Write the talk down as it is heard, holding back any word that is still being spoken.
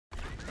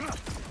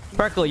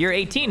Sparkle, you're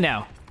 18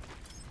 now.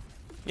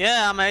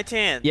 Yeah, I'm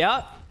 18.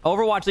 Yeah.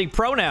 Overwatch League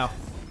Pro now.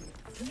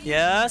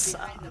 Yes.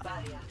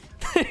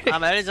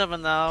 I'm eligible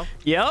now.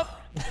 Yep.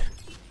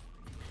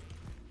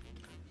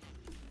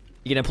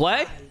 You gonna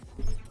play?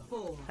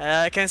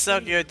 I can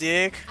suck your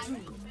dick.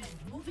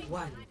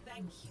 One.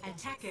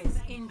 Attackers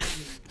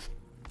incoming.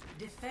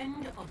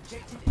 Defend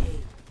objective A.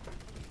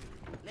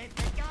 Let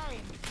the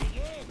game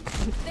begin.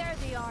 There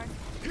they are.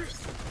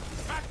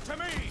 Back to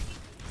me.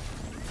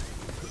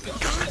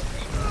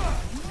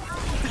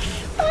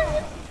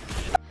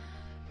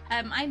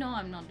 I know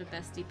I'm not the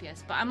best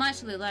DPS, but I'm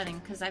actually learning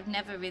because I've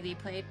never really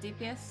played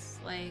DPS.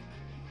 Like,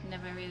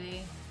 never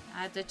really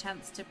had the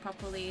chance to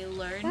properly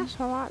learn. That's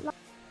alright.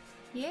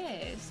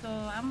 Yeah, so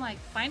I'm like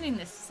finding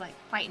this like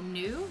quite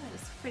new.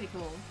 It's pretty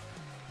cool.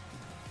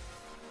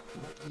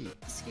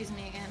 Excuse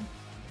me again.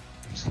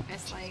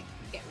 Let's like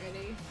get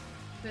ready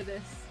for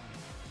this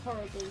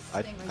horrible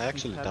thing. I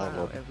actually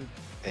downloaded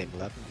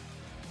Aim11.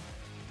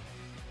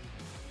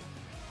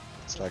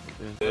 It's like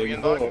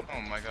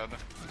Oh my god.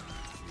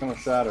 Gonna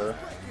shatter.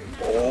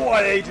 Oh,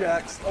 I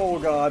Ajax. Oh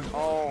god.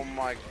 Oh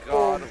my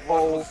god.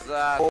 What was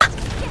that?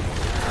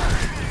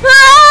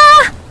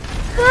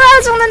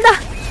 으아 죽는다.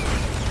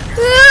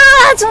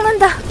 으아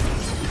죽는다.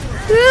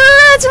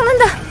 으아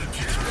죽는다.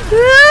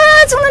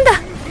 으아 죽는다.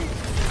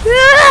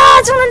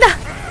 으아 죽는다.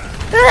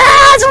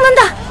 으아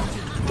죽는다.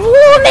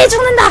 오메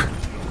죽는다.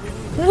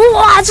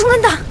 우와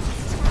죽는다.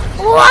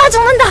 우와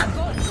죽는다.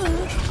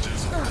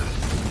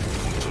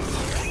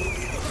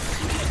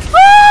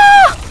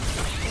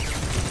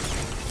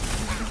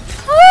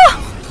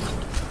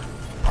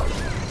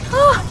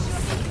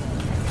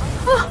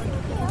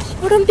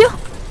 물음표?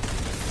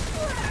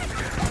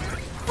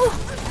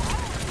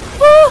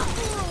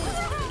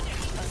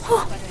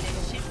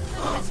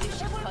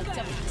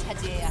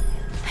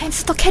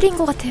 햄스터 캐리인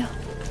것 같아요.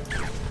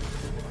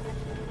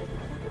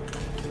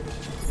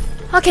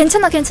 아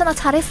괜찮아 괜찮아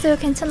잘했어요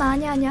괜찮아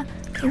아니야 아니야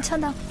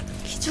괜찮아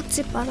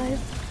기죽지 말아요.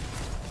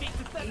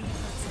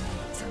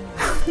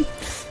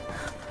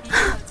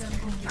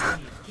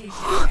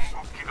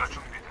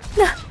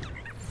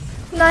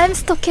 나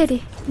햄스터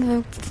캐리.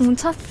 왜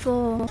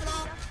뭉쳤어?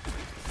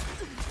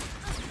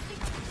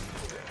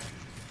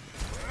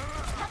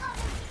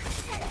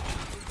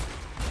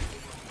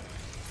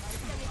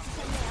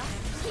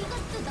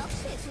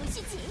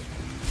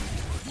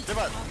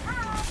 제발.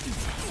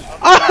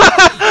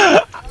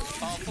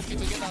 토끼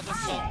 2개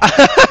놔줬어.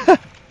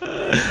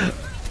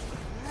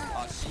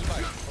 아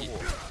씨발.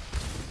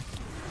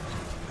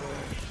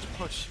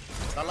 어씨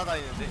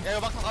날라다니는데. 야 이거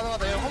막상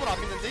가능하다. 얘 허물 안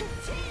믿는데?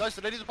 나이스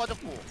레리도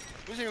빠졌고.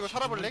 요즘 이거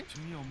살아볼래?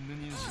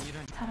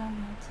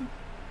 잘하지.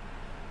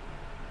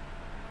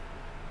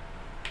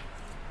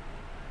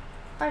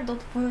 빨리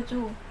너도 보여줘.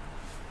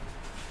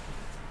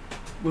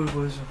 뭘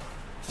보여줘?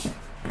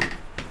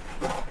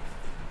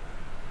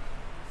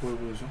 뭘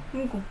보여줘?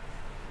 이거.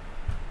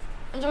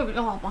 저기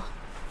와봐.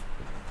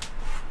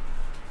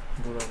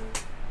 뭐라고?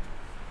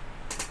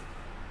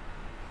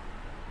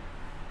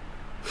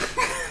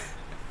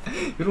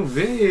 이런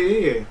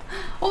왜 해?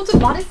 어제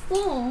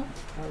말했어. 아,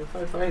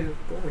 빨리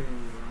또 해.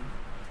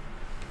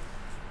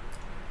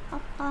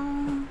 아빠.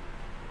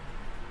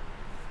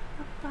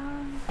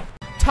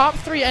 Top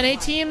 3 NA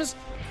teams: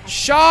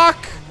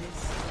 Shock,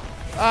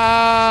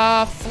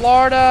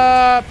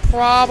 Florida,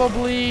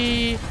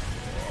 probably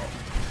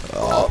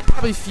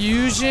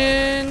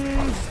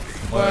Fusion,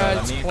 but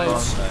it's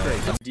close.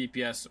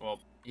 DPS, well,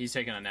 he's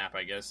taking a nap,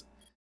 I guess.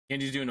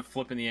 Kenji's doing a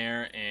flip in the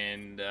air,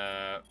 and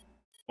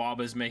Bob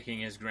is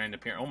making his grand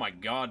appearance. Oh my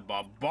god,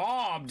 Bob.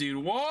 Bob,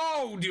 dude,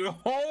 whoa, dude,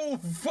 oh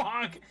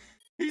fuck.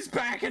 He's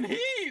packing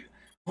heat.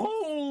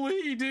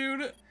 Holy,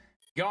 dude.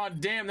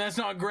 God damn, that's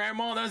not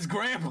grandma, that's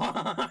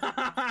grandpa.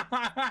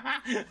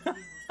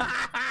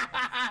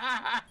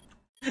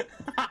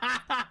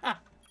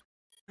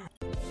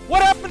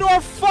 What happened to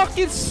our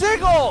fucking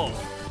sigil?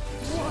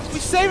 We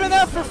saving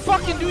that for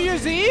fucking New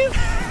Year's Eve?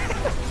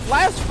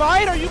 Last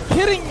fight? Are you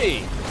kidding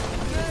me?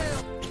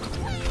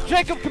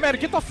 Jacob Commander,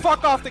 get the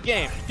fuck off the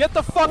game. Get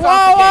the fuck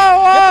off the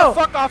game. Get the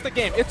fuck off the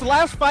game. It's the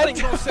last fight and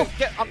you don't sit.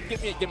 Get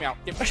me out.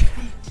 Get me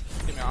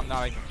out. I'm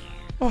not even.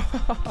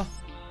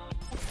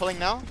 Pulling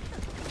now.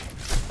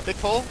 Big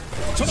pull.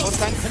 Both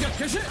tanks.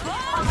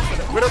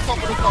 Riddle top.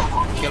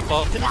 Kill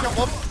Bob. Can you kill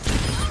Bob?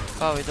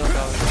 Go, we don't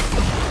go.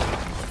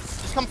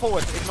 Just come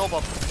forward. Ignore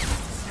Bob.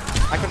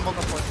 I can walk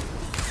up forward.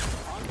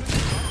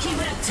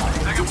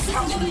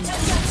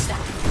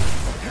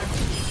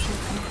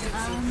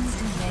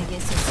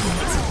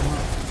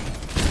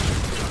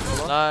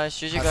 Nice,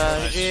 GG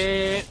guys.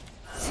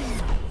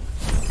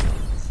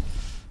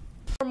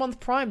 4-month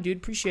Prime, dude.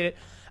 Appreciate it.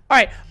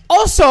 Alright,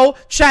 also,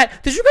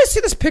 chat, did you guys see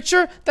this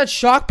picture that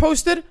Shock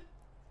posted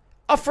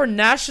for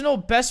National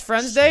Best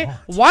Friends Day?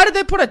 Why did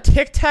they put a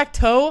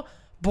tic-tac-toe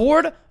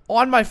board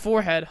on my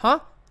forehead,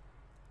 huh?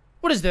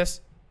 What is this?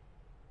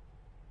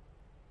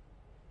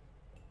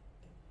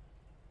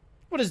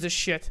 What is this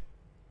shit?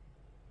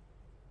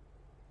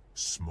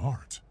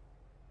 Smart.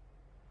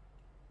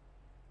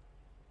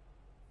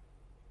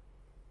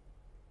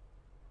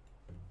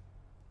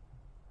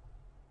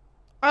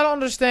 I don't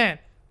understand.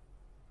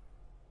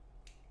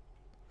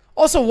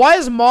 Also, why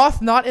is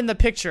Moth not in the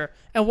picture?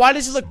 And why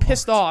does he look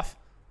pissed off?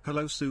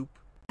 Hello, Soup.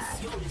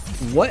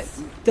 What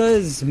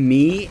does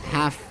me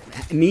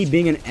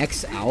being an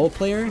ex-owl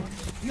player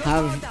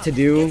have to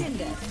do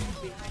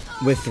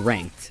with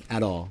ranked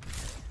at all?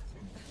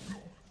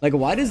 Like,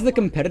 why does the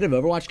competitive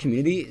Overwatch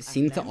community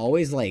seem to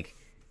always, like...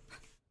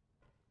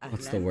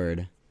 What's the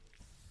word?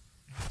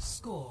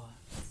 Score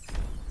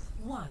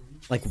 1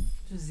 Like,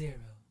 to 0.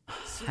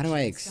 how do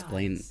I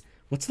explain?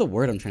 What's the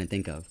word I'm trying to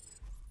think of?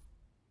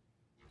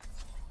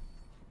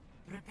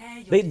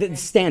 The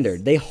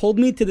standard. They hold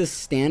me to the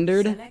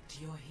standard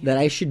that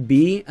I should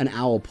be an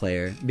owl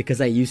player because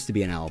I used to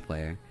be an owl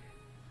player.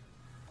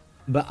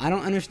 But I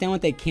don't understand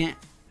what they can't...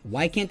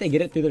 Why can't they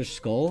get it through their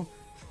skull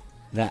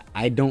that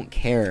I don't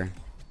care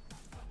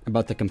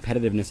about the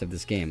competitiveness of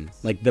this game,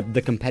 like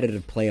the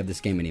competitive play of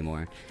this game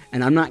anymore,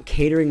 and I'm not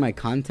catering my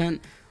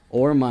content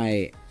or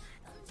my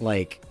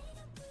like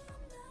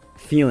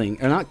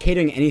feeling, or not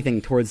catering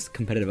anything towards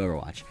competitive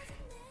Overwatch.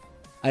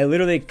 I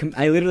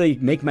literally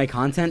make my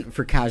content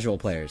for casual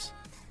players.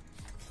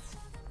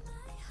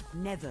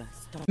 Never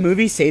stop.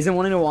 Movie Says I'm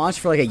wanting to watch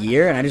for like a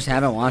year, and I just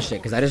haven't watched it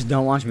because I just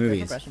don't watch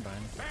movies.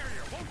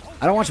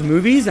 I don't watch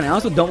movies, and I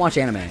also don't watch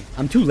anime.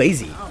 I'm too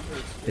lazy.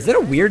 Is that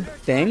a weird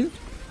thing?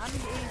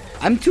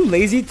 I'm too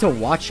lazy to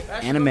watch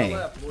anime.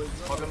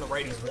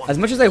 As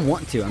much as I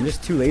want to, I'm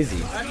just too lazy.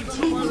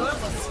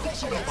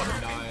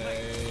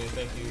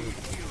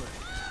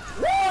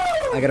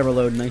 I gotta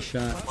reload. Nice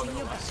shot.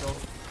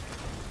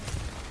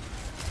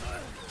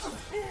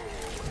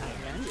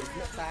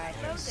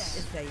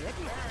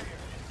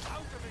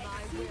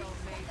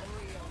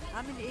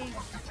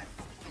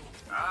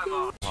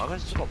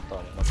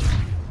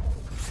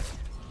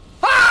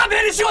 아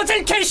메리시가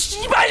제일 개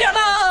씨발년아.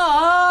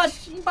 아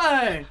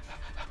씨발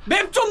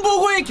맵 좀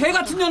보고 해 개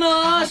같은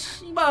년아.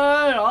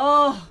 씨발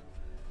아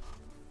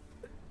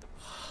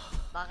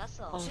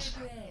막았어.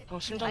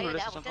 심장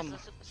놀랐어. 잠깐만.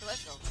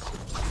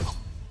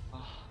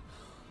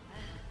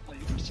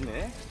 이거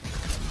미치네.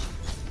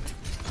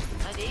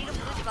 내 이름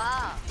부르지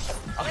마.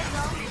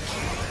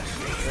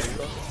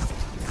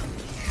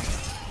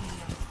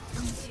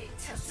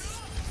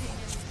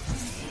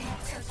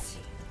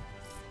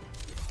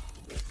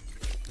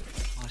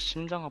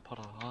 심장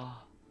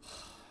아파라.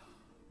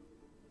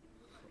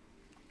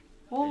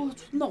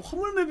 존나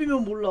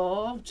화물맵이면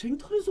몰라.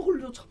 쟁탈에서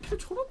걸려 잡혀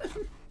저러네.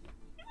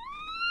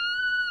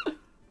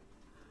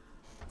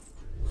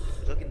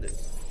 저긴데.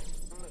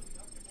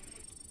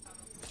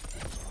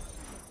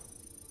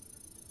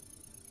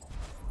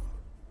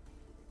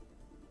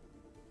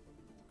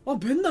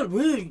 맨날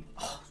왜?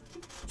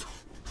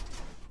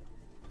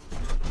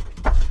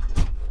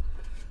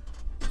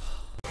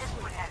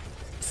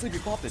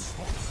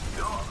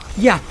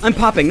 Yeah, I'm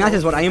popping. That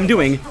is what I am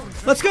doing.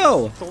 Let's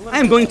go.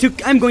 I'm going to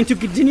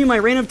continue my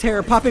reign of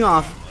terror, popping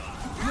off.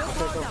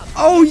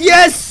 Oh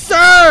yes,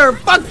 sir.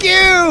 Fuck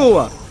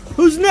you.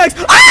 Who's next?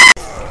 Ah!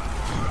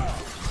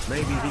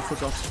 Maybe he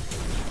forgot.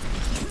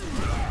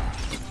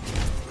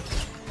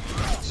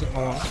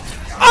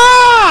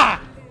 Ah!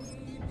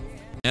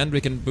 And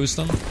we can boost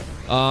them.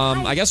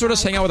 I guess we'll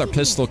just hang out with our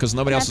pistol because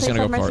nobody else is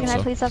gonna go for it.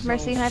 So. Please have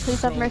mercy. Can I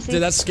please have mercy?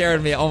 Dude, that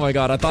scared me. Oh my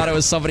god, I thought it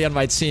was somebody on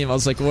my team. I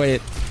was like,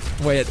 wait,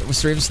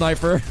 stream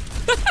sniper.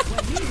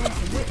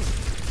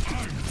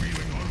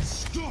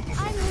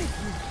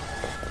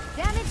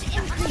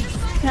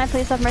 Can I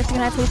please have mercy?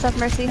 Can I please have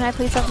mercy? Can I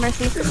please have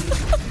mercy?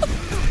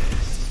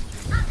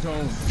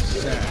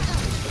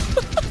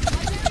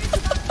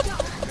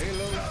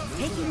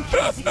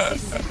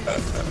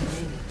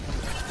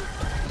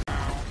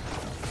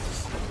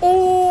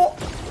 Oh!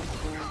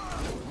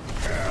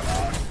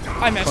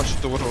 I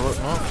missed.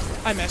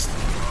 I missed.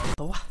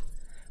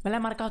 Me la he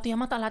marcado, tío.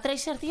 Mata a la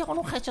Tracer, tío, con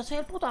un headshot. Soy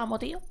el puto amo,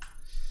 tío.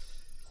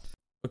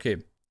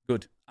 Okay,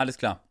 gut. Alles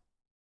klar.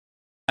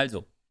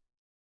 Also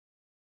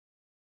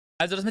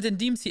das mit den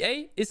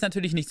DMCA ist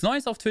natürlich nichts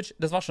Neues auf Twitch.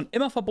 Das war schon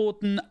immer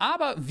verboten.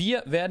 Aber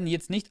wir werden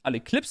jetzt nicht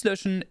alle Clips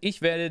löschen.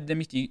 Ich werde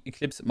nämlich die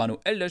Clips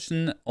manuell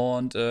löschen.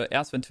 Und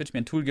erst wenn Twitch mir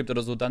ein Tool gibt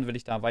oder so, dann will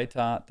ich da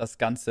weiter das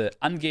Ganze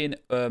angehen.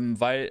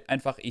 Weil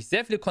einfach ich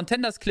sehr viele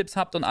Contenders-Clips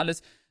habe und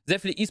alles. Sehr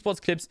viele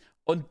E-Sports-Clips.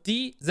 Und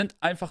die sind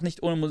einfach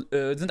nicht ohne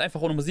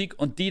Musik.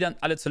 Und die dann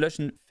alle zu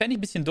löschen, fände ich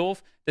ein bisschen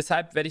doof.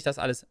 Deshalb werde ich das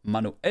alles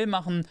manuell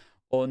machen.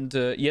 Und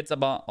jetzt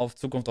aber auf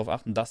Zukunft darauf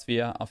achten, dass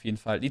wir auf jeden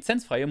Fall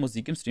lizenzfreie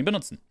Musik im Stream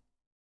benutzen.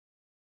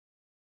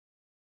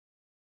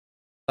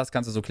 Das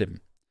kannst du so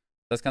klippen.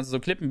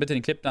 Bitte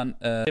den Clip dann.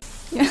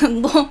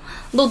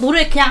 너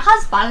노래 그냥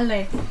하지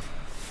말래.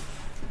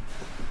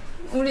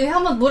 우리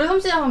한번 노래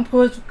솜씨 한번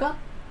보여줄까?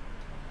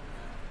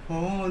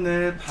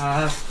 오늘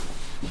밤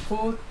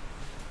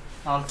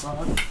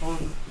알았어.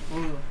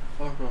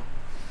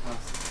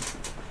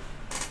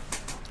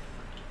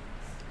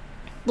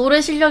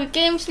 노래 실력이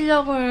게임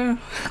실력을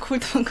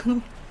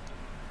골드만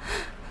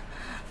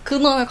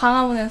그놈의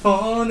광화문에서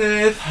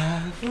오늘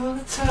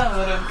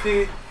바보처럼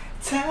그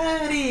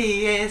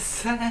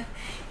자리에서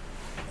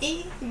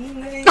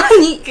있는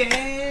아니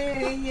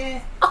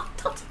게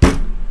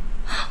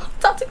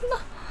짜증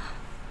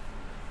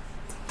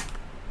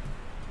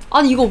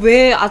아니 이거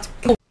왜 아직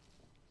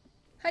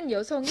한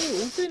여성이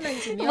옷을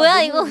만지며 뭐야,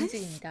 몸을 이거?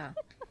 움직입니다.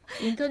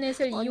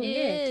 인터넷을 아니,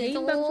 이용해 개인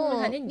저거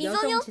방송을 하는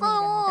여성 미선이었어요.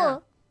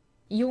 진행자입니다.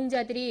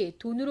 이용자들이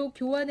돈으로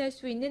교환할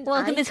수 있는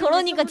와, 근데 아이템을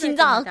저러니까 선물할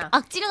진짜 때마다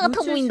악질 같아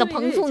노출 보인다,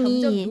 수위를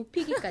방송이. 점점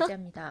높이기까지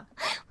합니다.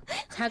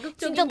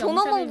 자극적인 진짜 돈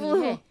영상을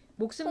어머부. 위해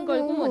목숨 어머.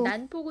 걸고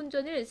난폭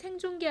운전을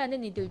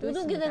생중계하는 이들도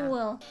어떻게 있습니다. 된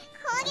거야?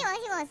 거하게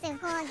마시고 왔어요,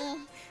 거하게.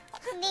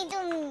 근데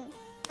좀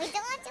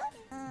멀쩡하죠?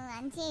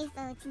 안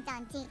취했어요, 진짜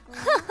안 취했고.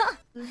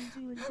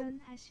 음주운전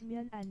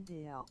하시면 안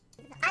돼요.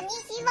 아니,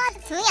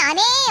 씨발, 조용히 안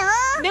해요.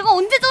 내가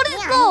언제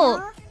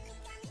저랬어?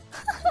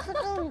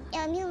 좀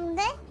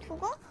얄미운데?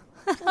 저거?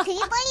 되게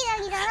빨리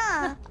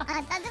달리잖아.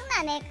 아,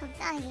 짜증나네,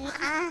 갑자기.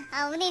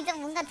 오늘 좀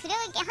뭔가 두려울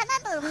게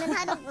하나도 없는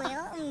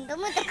하루고요.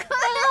 너무 좋고.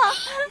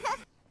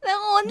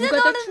 내가 언제 누가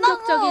더 저랬다고?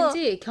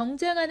 충격적인지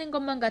경쟁하는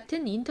것만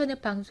같은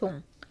인터넷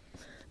방송.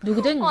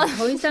 누구든 아니,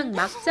 더 이상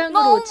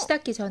막장으로 너무-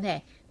 치닫기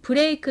전에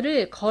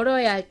브레이크를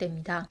걸어야 할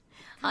때입니다.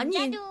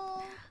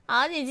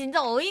 아니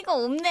진짜 어이가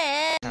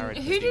없네. Who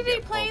did he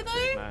play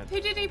though?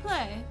 Who did he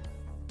play?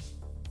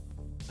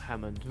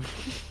 Hammond.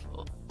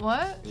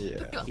 What? Yeah.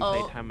 He Oh.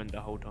 played Hammond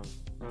the whole time.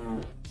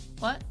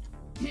 What?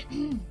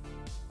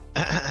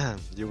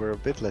 You were a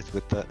bit late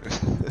with that.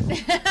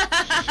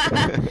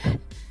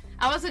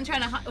 I wasn't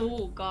trying to.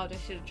 Oh god, I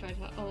should have tried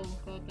to. Oh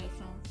god, that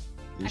sounds.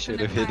 You should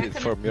have hit it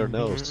from your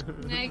nose. No,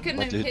 I couldn't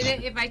But have hit it-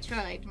 it if I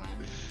tried, man.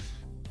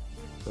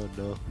 Oh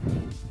no.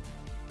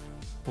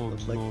 Oh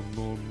Not like-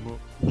 no.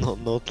 No,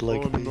 not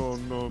like this. no.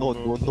 No, no,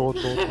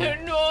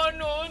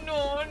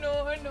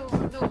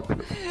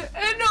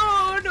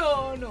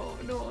 no,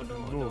 no.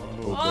 No,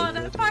 Oh,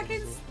 that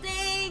fucking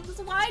stinks!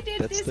 Why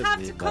did That's this the have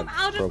to meme come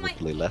I out of my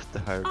probably left the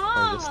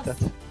hardest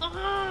ass?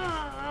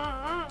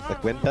 at.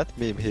 Like when that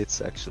meme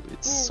hits, actually,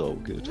 it's so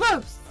good.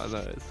 Gross! I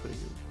know, it's so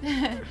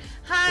good.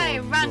 Hi,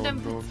 Oh, no,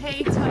 random no, no.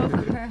 potato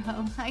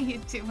girl. How you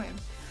doing?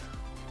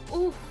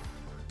 Ooh.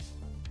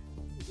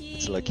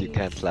 It's like you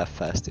can't laugh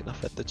fast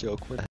enough at the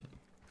joke.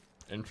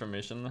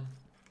 Information,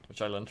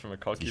 which I learned from a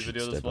Kalki You should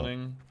video this step up.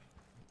 morning.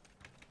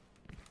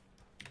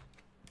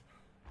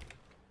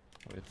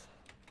 Wait.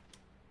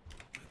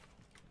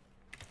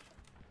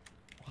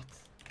 What?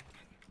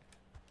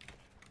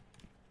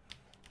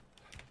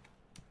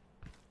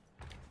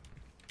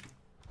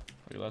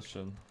 Wait, that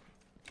shit.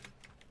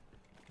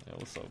 Yeah,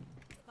 what's up?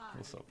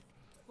 What's up?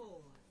 4,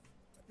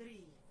 3,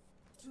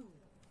 2,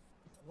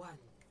 1.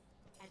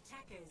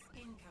 Attackers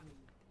incoming.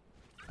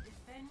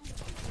 Defend.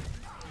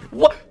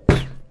 What?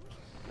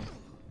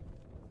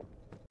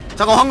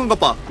 잠깐 황금 것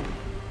봐.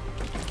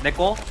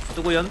 내꺼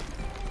누구연?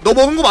 너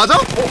먹은 거 맞아?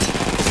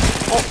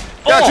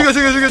 야 죽여.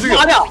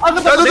 아니야. 야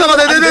너 잠깐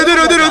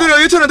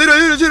내려. 예찬아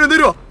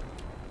내려.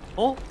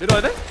 어?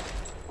 내려야 돼?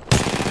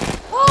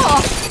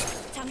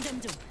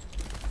 장전 중.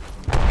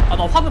 아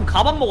나 화금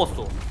가방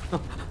먹었어.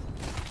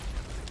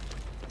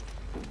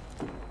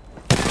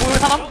 뭐야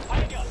사람?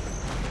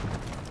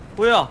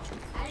 뭐야?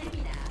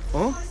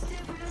 어?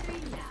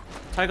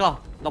 잘 가.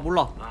 나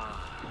몰라.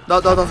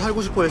 나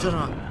살고 싶어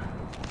예찬아.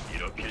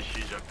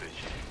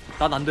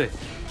 난 안 돼.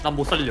 난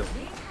못 살려.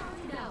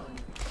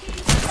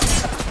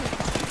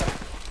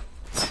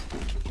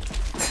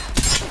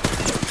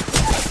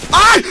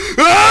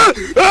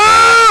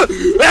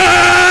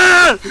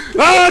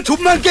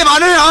 존만 게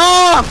많네.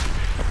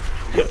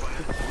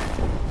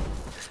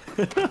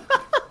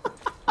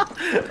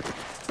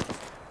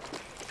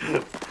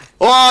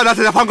 와, 나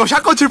진짜 방금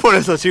샷건 칠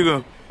뻔했어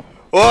지금.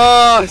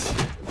 와. 씨.